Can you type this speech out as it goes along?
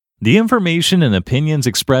The information and opinions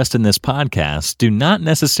expressed in this podcast do not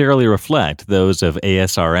necessarily reflect those of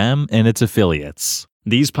ASRM and its affiliates.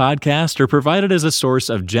 These podcasts are provided as a source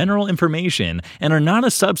of general information and are not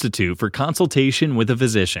a substitute for consultation with a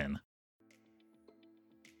physician.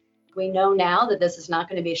 We know now that this is not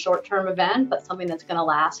going to be a short-term event, but something that's going to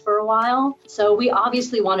last for a while. So we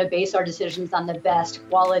obviously want to base our decisions on the best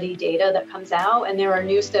quality data that comes out, and there are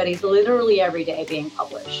new studies literally every day being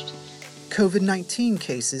published. COVID-19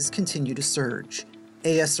 cases continue to surge.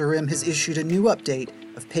 ASRM has issued a new update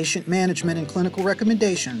of patient management and clinical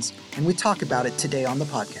recommendations, and we talk about it today on the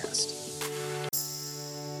podcast.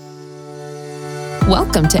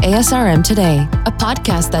 Welcome to ASRM Today, a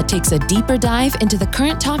podcast that takes a deeper dive into the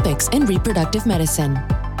current topics in reproductive medicine.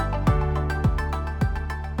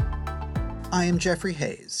 I am Jeffrey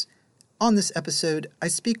Hayes. On this episode, I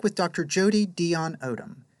speak with Dr. Jodi Dion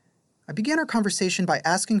Odom. I began our conversation by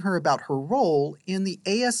asking her about her role in the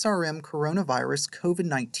ASRM Coronavirus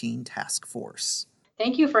COVID-19 Task Force.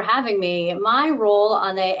 Thank you for having me. My role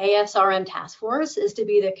on the ASRM Task Force is to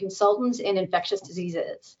be the consultant in infectious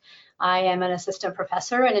diseases. I am an assistant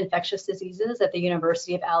professor in infectious diseases at the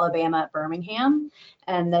University of Alabama at Birmingham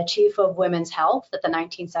and the chief of women's health at the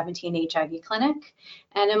 1917 HIV clinic.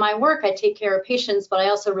 And in my work, I take care of patients, but I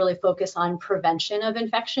also really focus on prevention of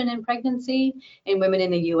infection and pregnancy in women in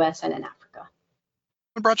the US and in Africa.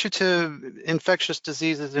 What brought you to infectious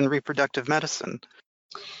diseases and reproductive medicine?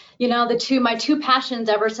 You know, my two passions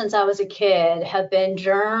ever since I was a kid have been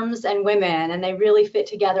germs and women, and they really fit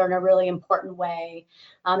together in a really important way.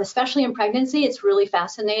 Especially in pregnancy, it's really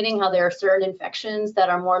fascinating how there are certain infections that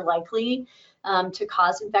are more likely to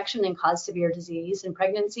cause infection and cause severe disease in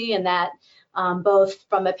pregnancy, and that both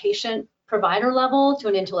from a patient provider level to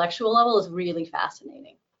an intellectual level is really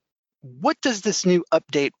fascinating. What does this new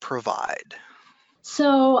update provide?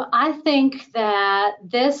 So I think that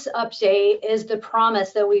this update is the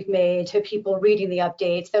promise that we've made to people reading the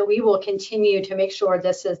updates that we will continue to make sure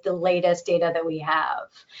this is the latest data that we have.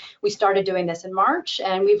 We started doing this in March,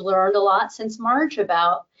 and we've learned a lot since March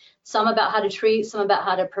about how to treat, some about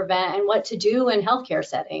how to prevent, and what to do in healthcare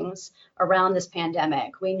settings around this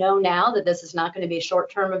pandemic. We know now that this is not going to be a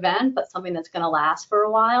short-term event, but something that's going to last for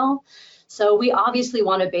a while. So we obviously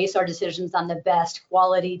want to base our decisions on the best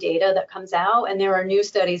quality data that comes out, and there are new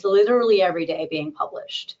studies literally every day being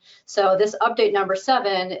published. So this update number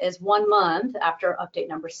 7 is 1 month after update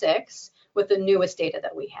number 6 with the newest data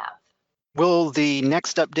that we have. Will the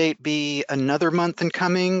next update be another month in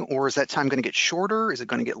coming, or is that time going to get shorter? Is it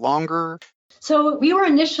going to get longer? So we were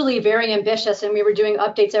initially very ambitious, and we were doing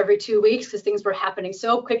updates every 2 weeks because things were happening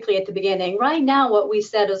so quickly at the beginning. Right now, what we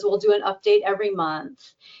said is we'll do an update every month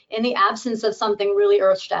in the absence of something really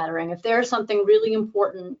earth-shattering. If there's something really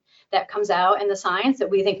important that comes out in the science that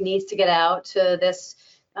we think needs to get out to this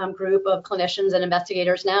group of clinicians and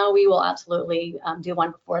investigators now, we will absolutely do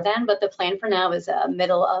one before then. But the plan for now is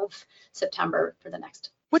middle of September for the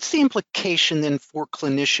next. What's the implication then for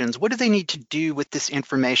clinicians? What do they need to do with this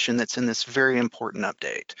information that's in this very important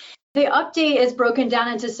update? The update is broken down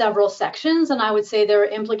into several sections, and I would say there are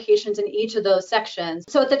implications in each of those sections.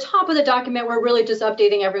 So at the top of the document, we're really just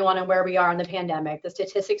updating everyone on where we are in the pandemic. The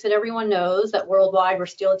statistics that everyone knows that worldwide we're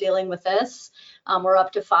still dealing with this. We're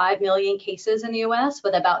up to 5 million cases in the US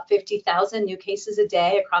with about 50,000 new cases a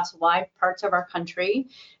day across wide parts of our country.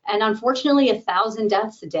 And unfortunately, 1,000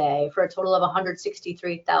 deaths a day for a total of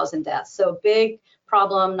 163,000 deaths. So big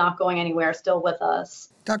problem, not going anywhere, still with us.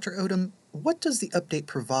 Dr. Odom, what does the update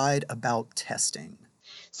provide about testing?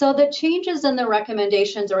 So the changes in the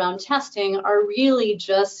recommendations around testing are really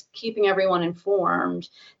just keeping everyone informed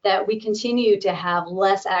that we continue to have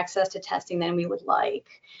less access to testing than we would like.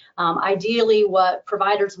 Ideally, what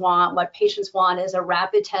providers want, what patients want is a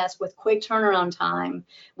rapid test with quick turnaround time,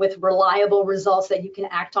 with reliable results that you can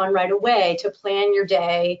act on right away to plan your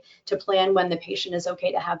day, to plan when the patient is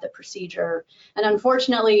okay to have the procedure. And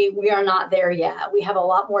unfortunately, we are not there yet. We have a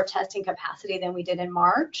lot more testing capacity than we did in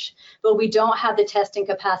March, but we don't have the testing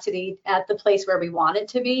capacity at the place where we want it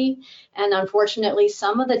to be. And unfortunately,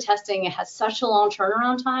 some of the testing has such a long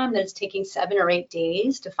turnaround time that it's taking 7 or 8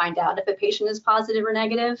 days to find out if a patient is positive or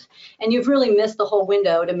negative. And you've really missed the whole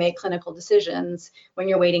window to make clinical decisions when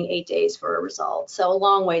you're waiting 8 days for a result. So a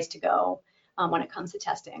long ways to go when it comes to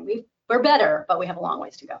testing. We're better, but we have a long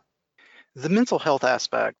ways to go. The mental health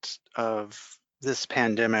aspect of this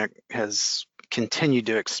pandemic has continued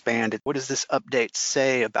to expand. What does this update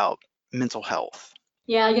say about mental health?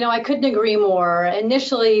 Yeah, I couldn't agree more.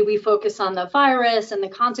 Initially, we focus on the virus and the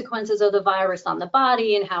consequences of the virus on the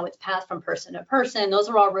body and how it's passed from person to person. Those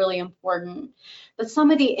are all really important. But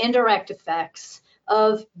some of the indirect effects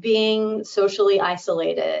of being socially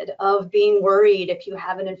isolated, of being worried if you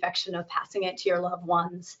have an infection of passing it to your loved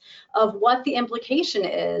ones, of what the implication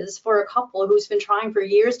is for a couple who's been trying for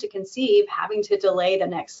years to conceive, having to delay the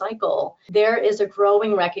next cycle. There is a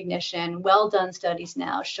growing recognition, well done studies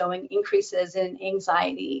now showing increases in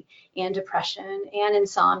anxiety and depression and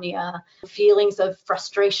insomnia, feelings of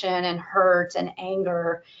frustration and hurt and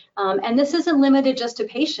anger. And this isn't limited just to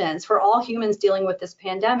patients. We're all humans dealing with this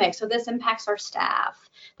pandemic. So this impacts our staff.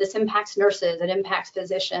 This impacts nurses. It impacts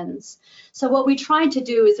physicians. So what we tried to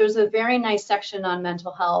do is there's a very nice section on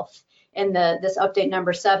mental health in this update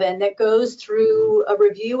number 7 that goes through a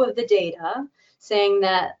review of the data, saying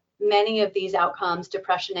that many of these outcomes,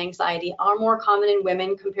 depression, anxiety, are more common in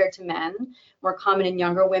women compared to men, more common in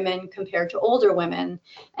younger women compared to older women,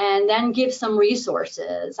 and then give some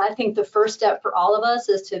resources. I think the first step for all of us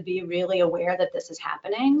is to be really aware that this is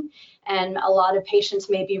happening. And a lot of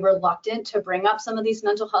patients may be reluctant to bring up some of these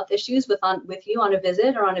mental health issues with you on a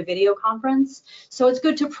visit or on a video conference. So it's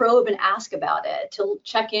good to probe and ask about it, to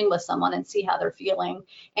check in with someone and see how they're feeling.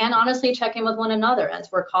 And honestly, check in with one another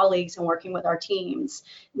as we're colleagues and working with our teams,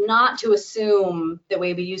 not to assume the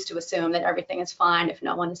way we used to assume that everything is fine if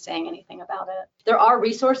no one is saying anything about it. There are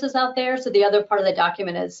resources out there. So the other part of the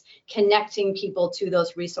document is connecting people to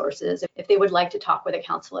those resources if they would like to talk with a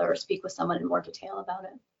counselor or speak with someone in more detail about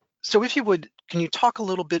it. So if you would, can you talk a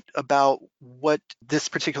little bit about what this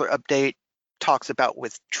particular update talks about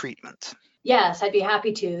with treatment? Yes, I'd be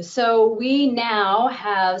happy to. So we now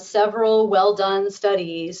have several well-done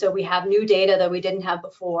studies. So we have new data that we didn't have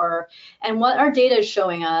before. And what our data is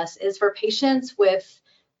showing us is for patients with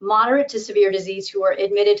moderate to severe disease who are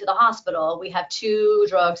admitted to the hospital, we have 2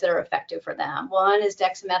 drugs that are effective for them. One is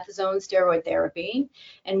dexamethasone steroid therapy,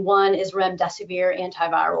 and one is remdesivir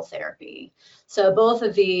antiviral therapy. So both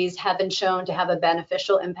of these have been shown to have a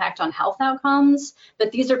beneficial impact on health outcomes, but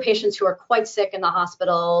these are patients who are quite sick in the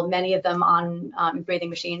hospital, many of them on breathing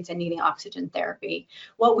machines and needing oxygen therapy.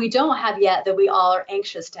 What we don't have yet that we all are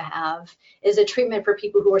anxious to have is a treatment for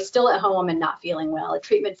people who are still at home and not feeling well, a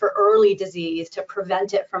treatment for early disease to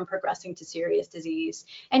prevent it from progressing to serious disease,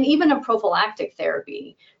 and even a prophylactic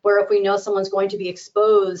therapy, where if we know someone's going to be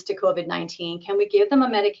exposed to COVID-19, can we give them a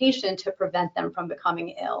medication to prevent them from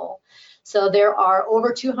becoming ill? So there are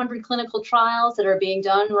over 200 clinical trials that are being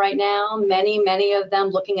done right now, many of them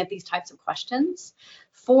looking at these types of questions.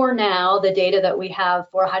 For now, the data that we have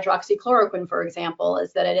for hydroxychloroquine, for example,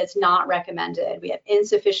 is that it is not recommended. We have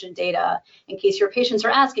insufficient data, in case your patients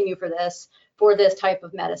are asking you for this type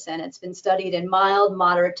of medicine. It's been studied in mild,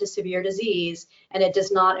 moderate to severe disease, and it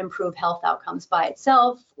does not improve health outcomes by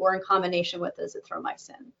itself or in combination with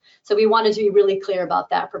azithromycin. So we wanted to be really clear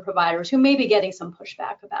about that for providers who may be getting some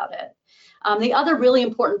pushback about it. The other really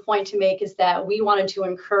important point to make is that we wanted to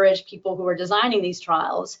encourage people who are designing these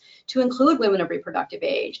trials to include women of reproductive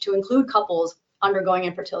age, to include couples undergoing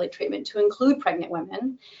infertility treatment, to include pregnant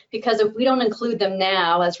women, because if we don't include them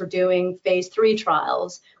now as we're doing phase 3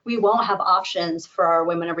 trials, we won't have options for our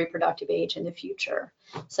women of reproductive age in the future.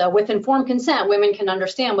 So with informed consent, women can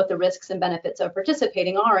understand what the risks and benefits of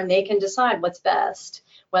participating are, and they can decide what's best,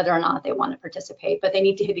 whether or not they want to participate, but they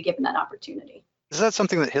need to be given that opportunity. Is that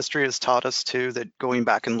something that history has taught us too, that going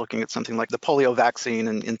back and looking at something like the polio vaccine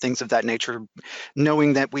and things of that nature,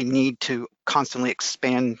 knowing that we need to constantly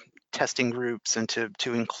expand testing groups and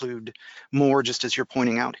to include more, just as you're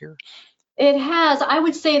pointing out here? It has. I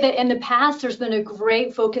would say that in the past, there's been a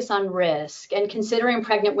great focus on risk and considering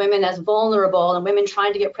pregnant women as vulnerable and women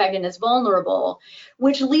trying to get pregnant as vulnerable,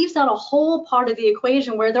 which leaves out a whole part of the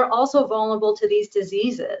equation where they're also vulnerable to these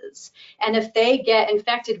diseases. And if they get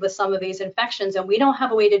infected with some of these infections and we don't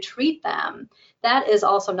have a way to treat them, that is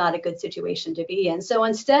also not a good situation to be in. So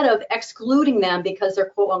instead of excluding them because they're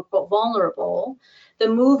quote unquote vulnerable, the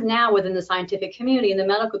move now within the scientific community and the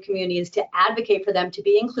medical community is to advocate for them to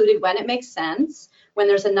be included when it makes sense, when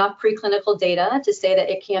there's enough preclinical data to say that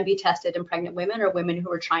it can be tested in pregnant women or women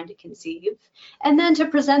who are trying to conceive, and then to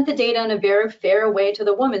present the data in a very fair way to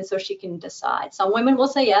the woman so she can decide. Some women will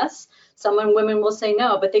say yes, some women will say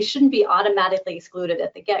no, but they shouldn't be automatically excluded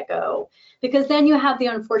at the get-go, because then you have the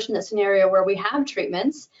unfortunate scenario where we have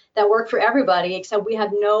treatments that work for everybody, except we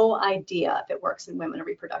have no idea if it works in women of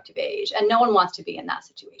reproductive age, and no one wants to be in that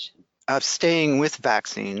situation. Staying with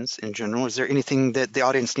vaccines in general, is there anything that the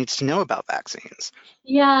audience needs to know about vaccines?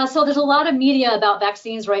 Yeah, so there's a lot of media about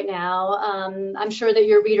vaccines right now. I'm sure that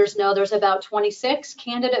your readers know there's about 26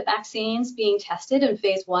 candidate vaccines being tested in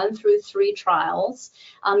phase 1 through 3 trials.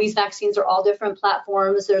 These vaccines are all different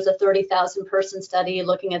platforms. There's a 30,000 person study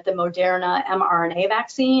looking at the Moderna mRNA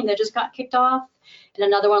vaccine that just got kicked off. and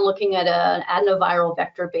another one looking at an adenoviral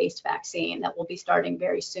vector-based vaccine that will be starting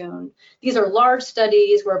very soon. These are large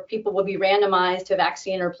studies where people will be randomized to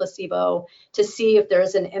vaccine or placebo to see if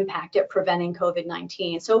there's an impact at preventing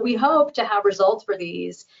COVID-19. So we hope to have results for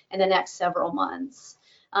these in the next several months.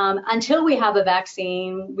 Until we have a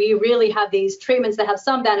vaccine, we really have these treatments that have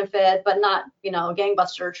some benefit, but not,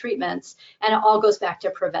 gangbuster treatments. And it all goes back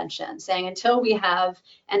to prevention, saying until we have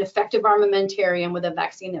an effective armamentarium with a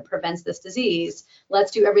vaccine that prevents this disease,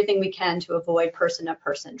 let's do everything we can to avoid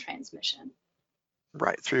person-to-person transmission.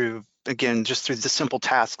 Right, through the simple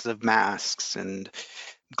tasks of masks and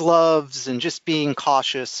gloves and just being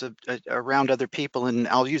cautious around other people. And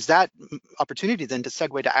I'll use that opportunity then to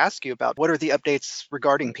segue to ask you about what are the updates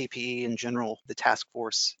regarding PPE in general the task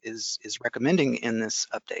force is recommending in this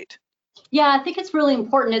update. Yeah, I think it's really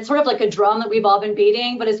important. It's sort of like a drum that we've all been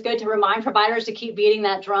beating, but it's good to remind providers to keep beating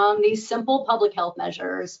that drum. These simple public health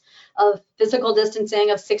measures of physical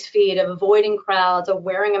distancing of 6 feet, of avoiding crowds, of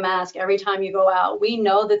wearing a mask every time you go out. We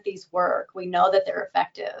know that these work. We know that they're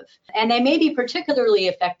effective. And they may be particularly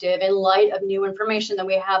effective in light of new information that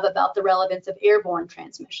we have about the relevance of airborne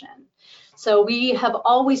transmission. So we have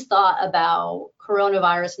always thought about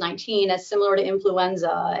coronavirus 19 as similar to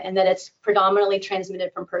influenza, and that it's predominantly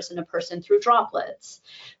transmitted from person to person through droplets.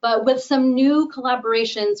 But with some new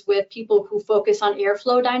collaborations with people who focus on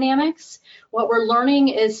airflow dynamics, what we're learning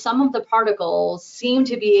is some of the particles seem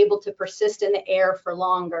to be able to persist in the air for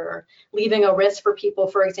longer, leaving a risk for people,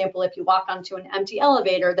 for example, if you walk onto an empty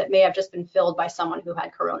elevator that may have just been filled by someone who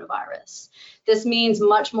had coronavirus. This means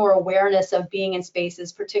much more awareness of being in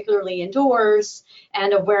spaces, particularly indoors,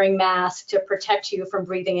 and of wearing masks to protect you from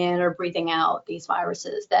breathing in or breathing out these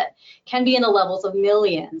viruses that can be in the levels of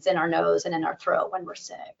millions in our nose and in our throat when we're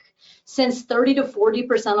sick. Since 30 to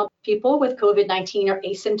 40% of people with COVID-19 are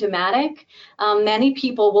asymptomatic, many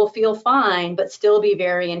people will feel fine but still be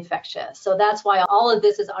very infectious. So that's why all of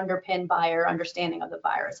this is underpinned by our understanding of the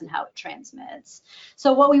virus and how it transmits.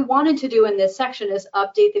 So what we wanted to do in this section is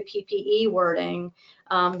update the PPE wording,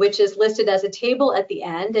 which is listed as a table at the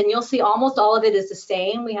end, and you'll see almost all of it is the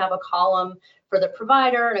same. We have a column for the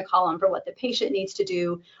provider and a column for what the patient needs to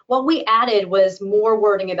do. What we added was more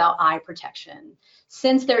wording about eye protection.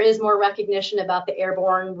 Since there is more recognition about the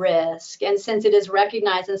airborne risk, and since it is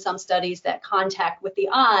recognized in some studies that contact with the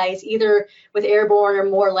eyes, either with airborne or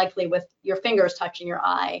more likely with your fingers touching your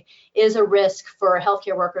eye, is a risk for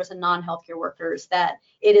healthcare workers and non-healthcare workers, that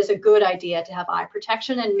it is a good idea to have eye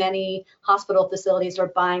protection, and many hospital facilities are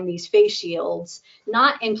buying these face shields,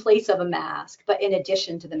 not in place of a mask, but in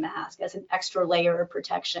addition to the mask as an extra layer of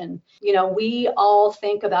protection. We all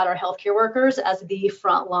think about our healthcare workers as the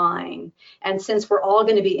front line. And since we're all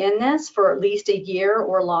going to be in this for at least a year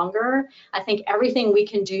or longer, I think everything we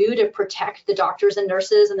can do to protect the doctors and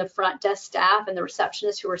nurses and the front desk staff and the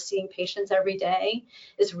receptionists who are seeing patients every day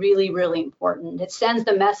is really, really important. It sends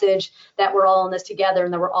the message that we're all in this together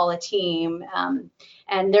and that we're all a team.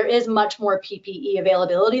 And there is much more PPE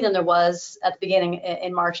availability than there was at the beginning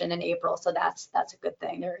in March and in April. So that's a good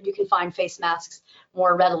thing. You can find face masks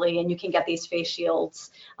more readily, and you can get these face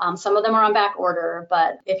shields. Some of them are on back order,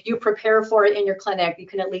 but if you prepare for it in your clinic, you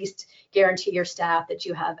can at least guarantee your staff that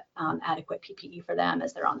you have adequate PPE for them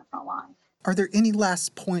as they're on the front line. Are there any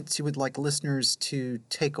last points you would like listeners to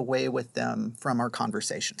take away with them from our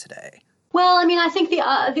conversation today? Well, I think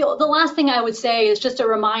the last thing I would say is just a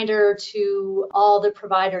reminder to all the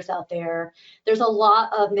providers out there. There's a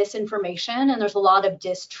lot of misinformation and there's a lot of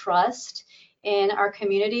distrust in our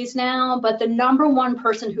communities now, but the number one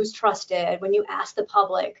person who's trusted when you ask the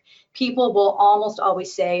public, people will almost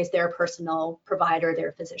always say is their personal provider,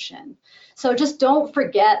 their physician. So just don't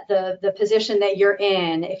forget the position that you're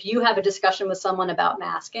in. If you have a discussion with someone about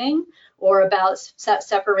masking or about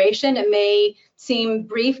separation, it may seem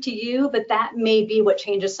brief to you, but that may be what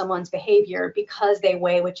changes someone's behavior because they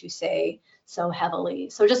weigh what you say so heavily.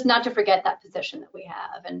 So just not to forget that position that we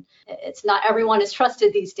have. And it's not everyone is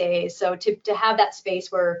trusted these days. So to have that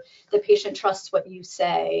space where the patient trusts what you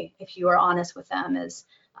say, if you are honest with them, is,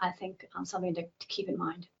 I think, something to keep in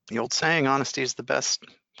mind. The old saying, honesty is the best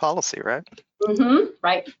policy, right? Mm-hmm.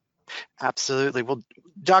 Right. Absolutely. Well,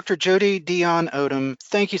 Dr. Jodi Dion Odom,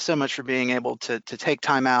 thank you so much for being able to take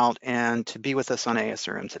time out and to be with us on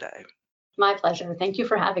ASRM today. My pleasure. Thank you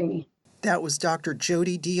for having me. That was Dr.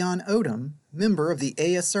 Jodi Dion Odom, member of the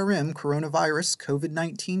ASRM Coronavirus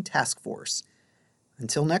COVID-19 Task Force.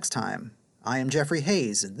 Until next time, I am Jeffrey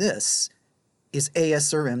Hayes, and this is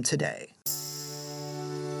ASRM Today.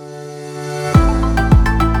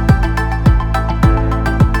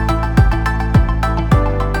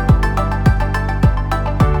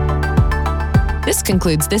 This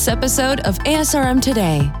concludes this episode of ASRM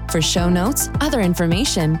Today. For show notes, other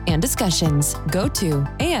information, and discussions, go to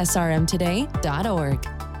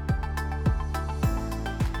asrmtoday.org.